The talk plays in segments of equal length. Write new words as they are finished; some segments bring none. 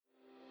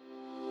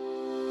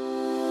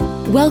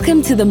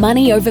Welcome to the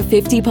Money Over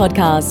 50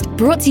 podcast,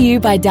 brought to you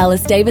by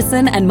Dallas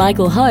Davison and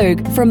Michael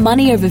Hogue from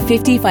Money Over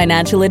 50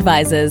 Financial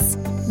Advisors.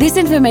 This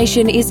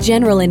information is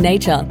general in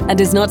nature and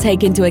does not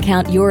take into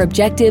account your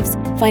objectives,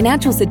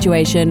 financial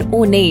situation,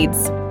 or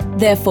needs.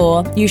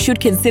 Therefore, you should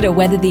consider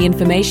whether the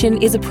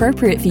information is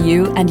appropriate for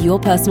you and your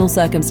personal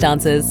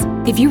circumstances.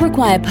 If you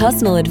require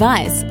personal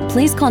advice,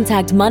 please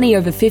contact Money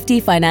Over 50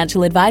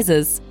 Financial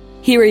Advisors.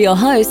 Here are your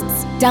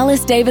hosts,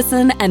 Dallas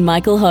Davison and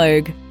Michael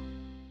Hogue.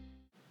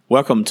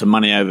 Welcome to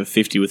Money Over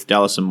 50 with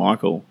Dallas and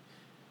Michael.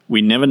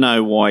 We never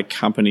know why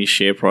company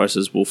share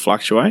prices will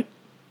fluctuate,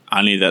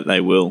 only that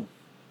they will.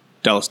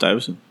 Dallas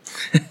Davison.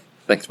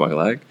 Thanks, Michael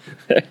Hogue.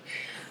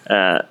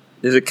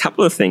 There's a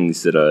couple of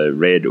things that I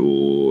read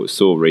or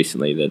saw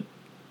recently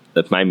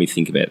that made me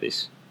think about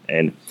this.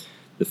 And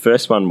the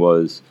first one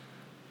was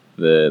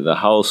the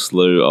whole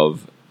slew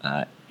of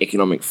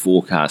economic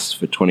forecasts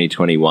for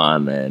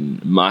 2021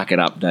 and market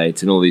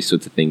updates and all these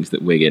sorts of things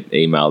that we get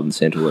emailed and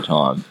sent all the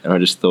time. And I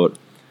just thought,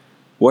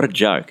 what a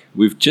joke.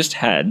 We've just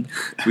had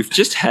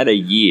a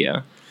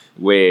year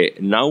where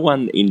no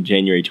one in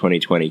January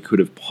 2020 could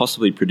have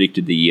possibly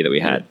predicted the year that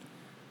we had.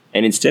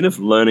 And instead of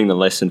learning the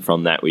lesson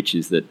from that, which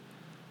is that,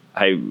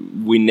 hey,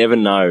 we never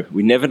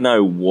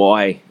know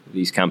why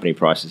these company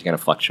prices are going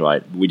to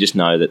fluctuate. We just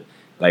know that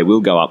they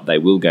will go up, they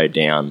will go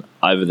down.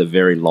 Over the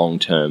very long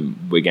term,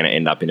 we're going to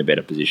end up in a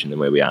better position than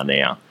where we are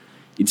now.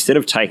 Instead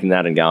of taking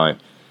that and going,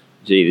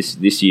 gee,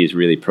 this year's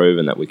really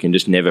proven that we can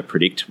just never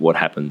predict what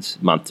happens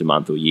month to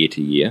month or year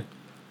to year,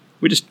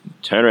 we just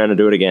turn around and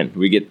do it again.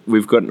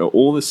 We've gotten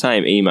all the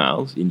same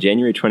emails in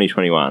January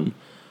 2021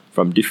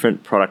 from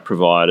different product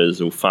providers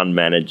or fund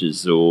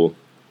managers or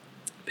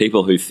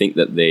people who think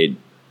that they're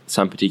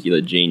some particular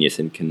genius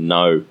and can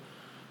know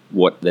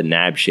what the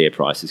NAB share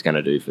price is going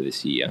to do for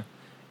this year.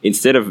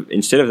 Instead of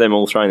them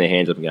all throwing their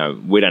hands up and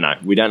going, we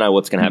don't know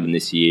what's going to happen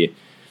this year.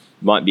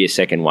 Might be a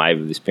second wave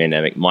of this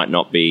pandemic, might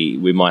not be.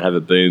 We might have a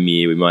boom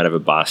year, we might have a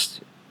bust.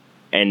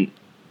 And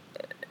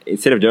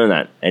instead of doing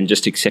that and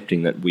just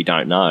accepting that we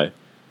don't know,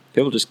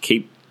 people just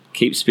keep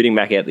spitting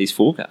back out these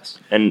forecasts.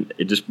 And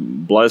it just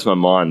blows my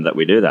mind that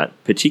we do that,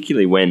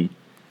 particularly when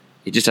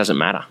it just doesn't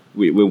matter.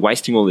 We're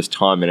wasting all this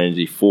time and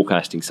energy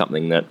forecasting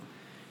something that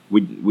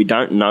we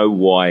don't know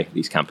why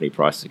these company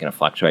prices are going to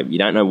fluctuate. You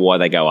don't know why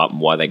they go up and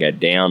why they go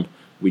down.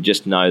 We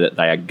just know that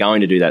they are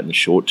going to do that in the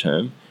short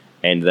term,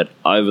 and that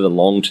over the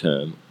long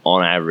term,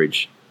 on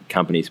average,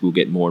 companies will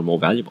get more and more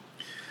valuable.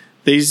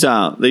 These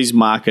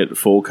market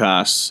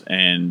forecasts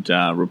and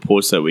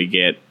reports that we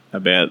get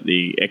about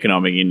the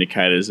economic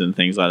indicators and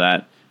things like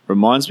that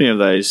reminds me of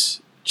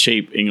those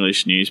cheap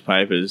English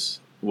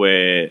newspapers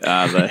where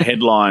the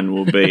headline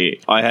will be,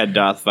 "I had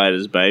Darth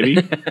Vader's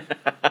baby,"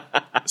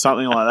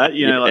 something like that.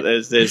 You know, like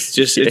there's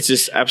just it's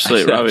just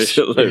absolute rubbish.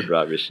 Absolute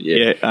rubbish.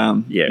 Yeah.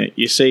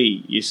 You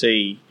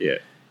see. Yeah.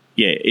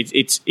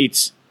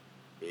 It's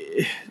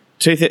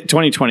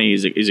 2020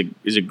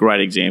 is a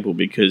great example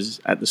because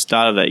at the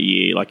start of that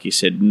year, like you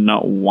said,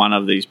 not one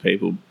of these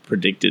people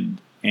predicted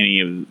any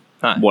of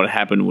what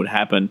happened would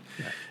happen.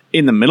 No.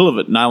 In the middle of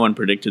it, no one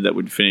predicted that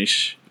we'd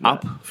finish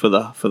up for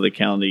the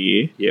calendar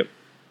year. Yep.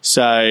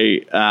 So,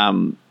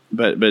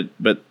 but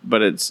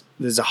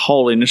there's a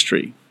whole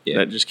industry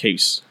that just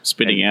keeps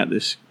spitting out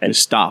this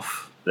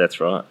stuff. That's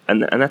right,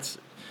 and that's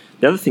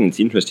the other thing that's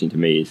interesting to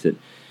me is that,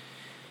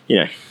 you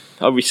know,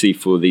 obviously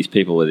for these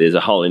people, there's a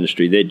whole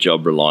industry. Their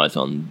job relies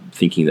on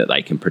thinking that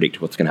they can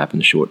predict what's going to happen in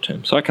the short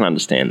term. So I can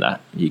understand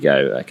that. You go,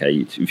 okay,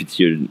 if it's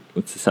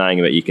what's the saying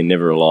about you can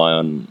never rely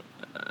on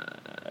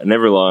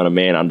a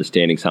man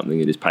understanding something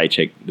that his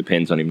paycheck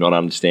depends on him not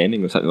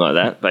understanding, or something like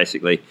that.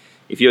 Basically,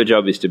 if your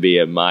job is to be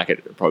a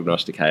market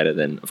prognosticator,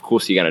 then of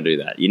course you're going to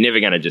do that. You're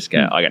never going to just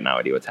go, I got no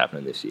idea what's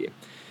happening this year.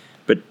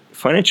 But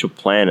financial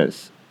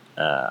planners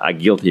are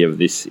guilty of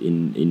this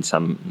in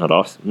some, not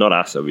us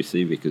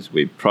obviously, because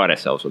we pride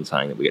ourselves on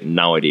saying that we get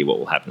no idea what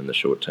will happen in the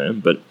short term.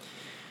 But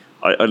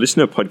I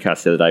listened to a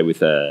podcast the other day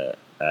with a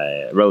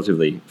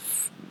relatively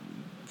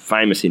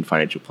famous in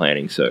financial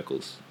planning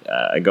circles,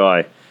 a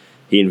guy.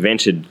 He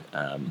invented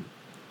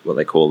what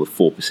they call the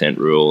 4%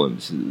 rule,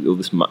 and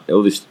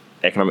all this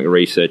economic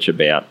research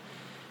about,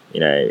 you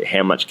know,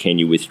 how much can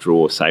you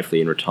withdraw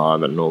safely in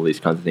retirement and all these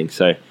kinds of things.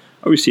 So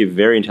obviously a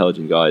very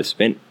intelligent guy who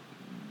spent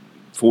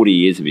 40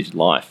 years of his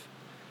life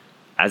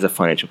as a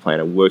financial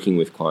planner working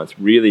with clients,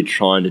 really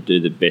trying to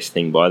do the best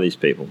thing by these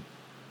people.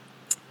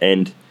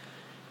 And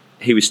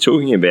he was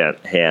talking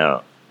about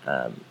how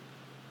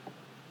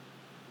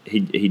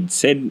he'd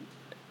said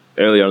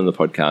early on in the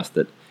podcast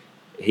that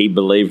he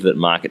believed that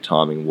market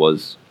timing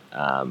was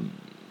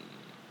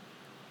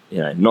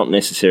not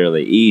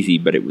necessarily easy,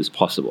 but it was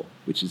possible,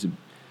 which is a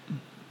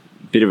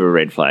bit of a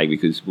red flag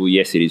because, well,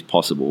 yes, it is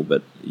possible,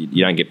 but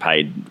you don't get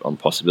paid on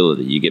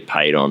possibility. You get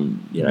paid on,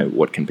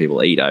 what can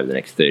people eat over the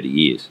next 30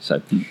 years.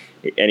 So,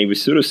 and he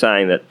was sort of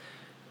saying that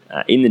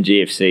in the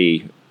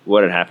GFC,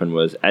 what had happened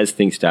was as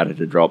things started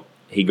to drop,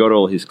 he got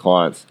all his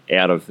clients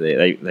out of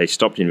there. They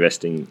stopped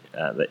investing.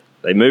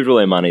 They moved all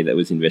their money that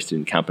was invested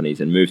in companies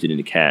and moved it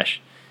into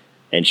cash,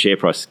 and share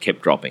prices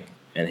kept dropping.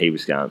 And he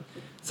was going,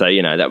 So,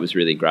 that was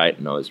really great,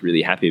 and I was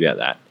really happy about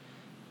that.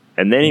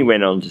 And then he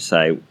went on to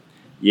say,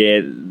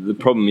 yeah, the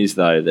problem is,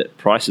 though, that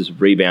prices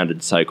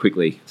rebounded so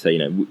quickly. So,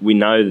 we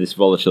know this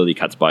volatility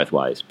cuts both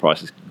ways.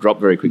 Prices drop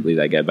very quickly,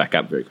 they go back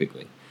up very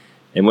quickly.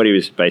 And what he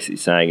was basically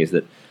saying is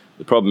that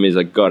the problem is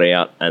I got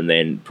out and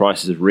then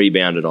prices have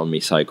rebounded on me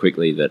so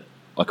quickly that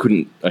I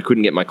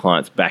couldn't get my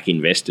clients back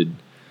invested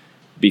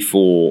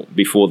before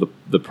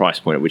the price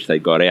point at which they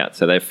got out.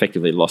 So they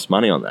effectively lost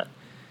money on that.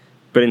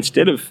 But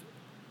instead of,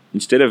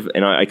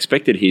 and I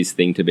expected his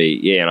thing to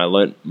be, and I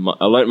learnt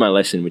my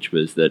lesson, which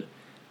was that,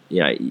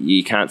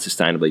 you can't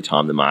sustainably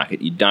time the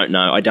market. You don't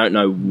know. I don't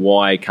know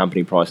why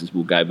company prices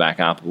will go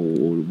back up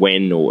or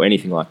when or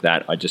anything like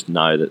that. I just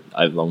know that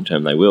over long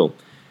term they will.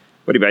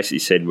 What he basically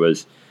said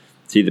was,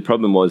 see, the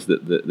problem was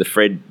that the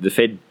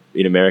Fed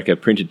in America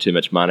printed too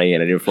much money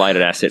and it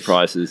inflated asset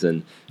prices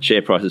and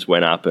share prices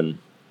went up, and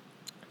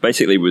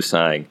basically was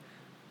saying,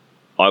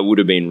 I would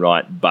have been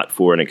right but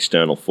for an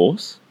external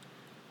force.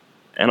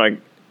 And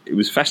it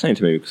was fascinating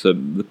to me because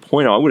the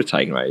point I would have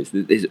taken away is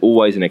that there's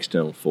always an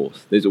external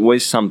force. There's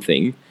always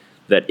something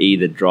that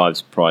either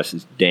drives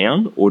prices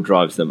down or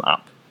drives them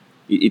up.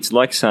 It's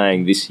like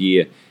saying this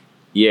year,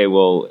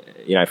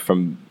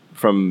 from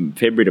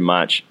February to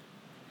March,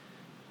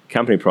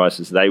 company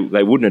prices, they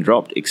wouldn't have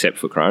dropped except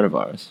for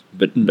coronavirus.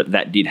 But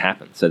that did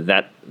happen. So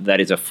that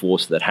is a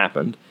force that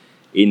happened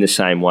in the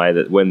same way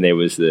that when there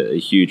was a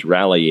huge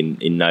rally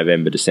in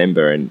November,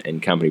 December,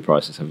 and company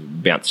prices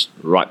have bounced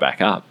right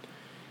back up.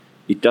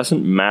 It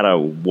doesn't matter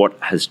what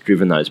has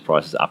driven those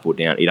prices up or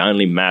down. It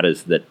only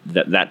matters that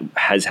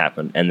has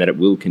happened and that it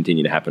will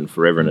continue to happen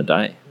forever and a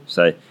day.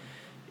 So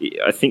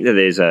I think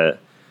that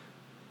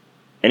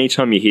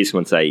anytime you hear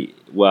someone say,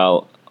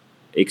 well,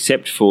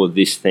 except for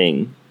this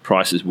thing,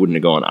 prices wouldn't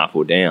have gone up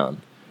or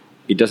down,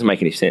 it doesn't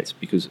make any sense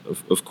because,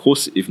 of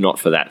course, if not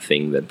for that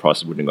thing, then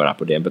prices wouldn't have gone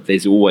up or down. But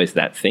there's always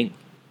that thing.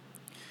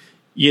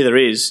 Yeah, there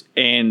is.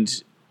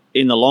 And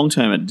in the long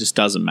term, it just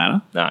doesn't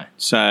matter. No.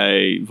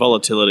 So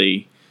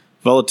volatility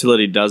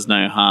does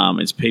no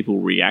harm. It's people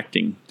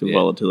reacting to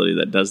volatility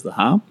that does the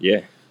harm.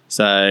 Yeah.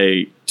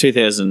 So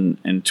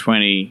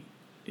 2020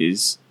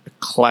 is a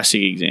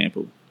classic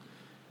example.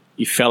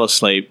 You fell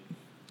asleep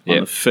on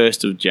the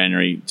 1st of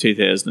January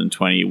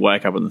 2020. You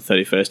woke up on the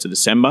 31st of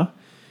December.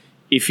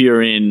 If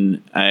you're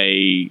in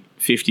a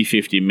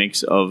 50-50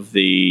 mix of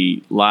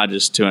the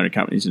largest 200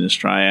 companies in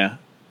Australia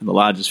and the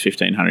largest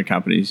 1,500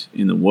 companies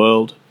in the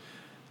world,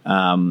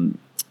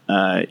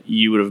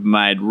 you would have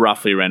made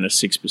roughly around a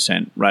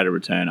 6% rate of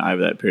return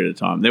over that period of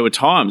time. There were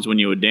times when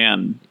you were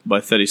down by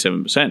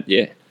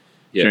 37%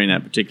 during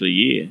that particular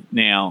year.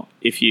 Now,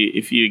 if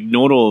you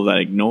ignored all of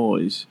that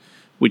noise,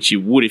 which you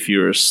would if you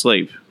were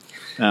asleep,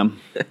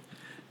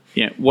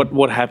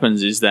 what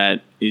happens is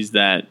that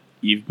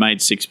you've made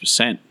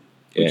 6%,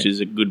 which is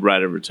a good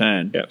rate of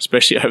return,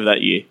 especially over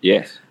that year.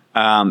 Yes.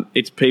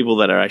 It's people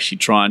that are actually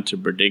trying to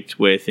predict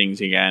where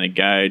things are going to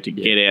go to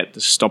get out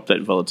to stop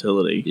that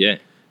volatility. Yeah.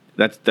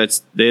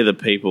 They're the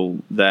people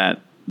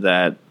that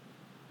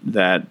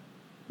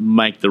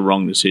make the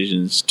wrong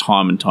decisions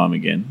time and time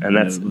again.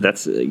 And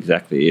that's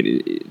exactly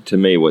it. To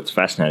me, what's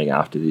fascinating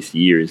after this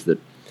year is that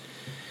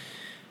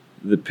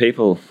the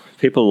people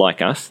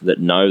like us that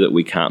know that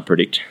we can't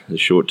predict the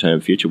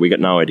short-term future, we got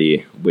no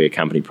idea where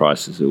company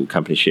prices or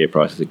company share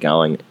prices are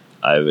going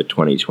over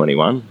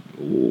 2021.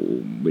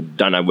 We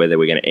don't know whether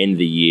we're going to end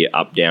the year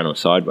up, down, or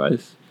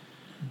sideways.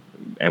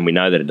 And we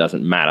know that it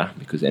doesn't matter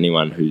because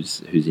anyone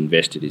who's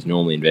invested is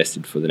normally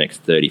invested for the next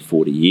 30,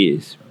 40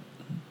 years.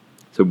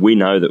 So we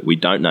know that we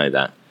don't know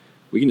that.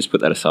 We can just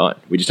put that aside.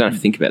 We just don't have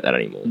to think about that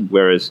anymore.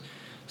 Whereas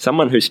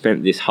someone who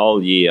spent this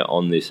whole year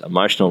on this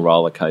emotional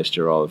roller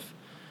coaster of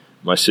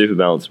my super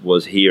balance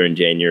was here in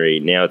January,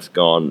 now it's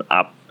gone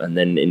up, and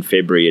then in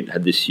February it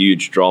had this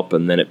huge drop,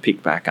 and then it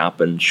picked back up,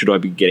 and should I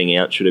be getting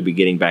out? Should I be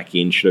getting back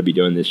in? Should I be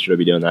doing this? Should I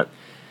be doing that?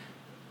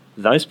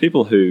 Those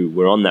people who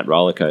were on that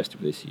roller coaster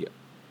this year,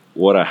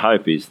 what I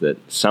hope is that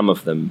some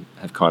of them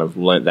have kind of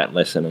learnt that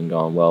lesson and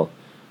gone, well,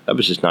 that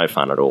was just no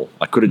fun at all.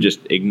 I could have just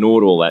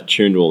ignored all that,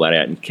 tuned all that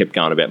out, and kept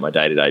going about my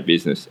day-to-day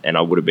business, and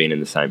I would have been in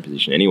the same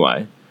position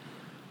anyway.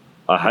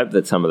 I hope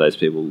that some of those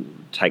people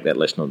take that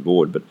lesson on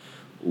board, but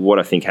what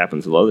I think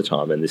happens a lot of the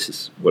time, and this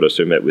is what I was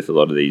talking about with a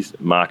lot of these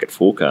market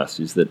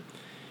forecasts, is that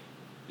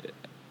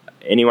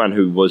anyone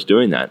who was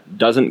doing that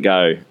doesn't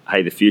go,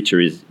 hey, the future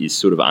is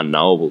sort of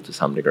unknowable to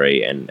some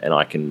degree, and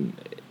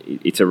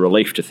it's a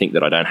relief to think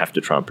that I don't have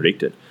to try and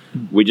predict it.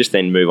 We just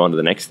then move on to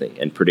the next thing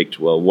and predict,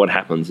 well, what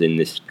happens in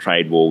this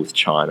trade war with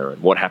China,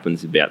 and what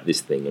happens about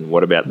this thing, and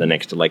what about the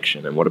next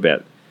election, and what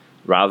about,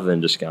 rather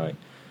than just going,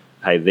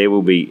 hey, there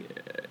will be,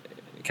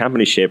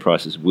 company share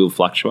prices will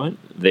fluctuate.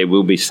 There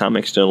will be some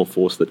external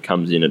force that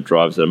comes in and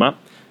drives them up.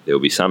 There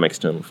will be some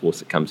external force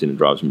that comes in and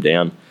drives them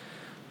down.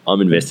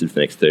 I'm invested for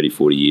the next 30,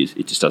 40 years.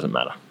 It just doesn't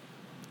matter.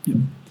 Yep.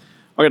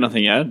 I got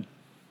nothing to add.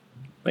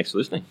 Thanks for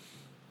listening.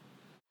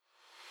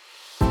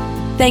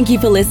 Thank you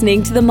for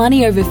listening to the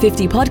Money Over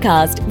 50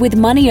 podcast with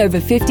Money Over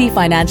 50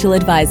 Financial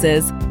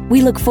Advisors.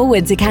 We look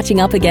forward to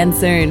catching up again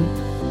soon.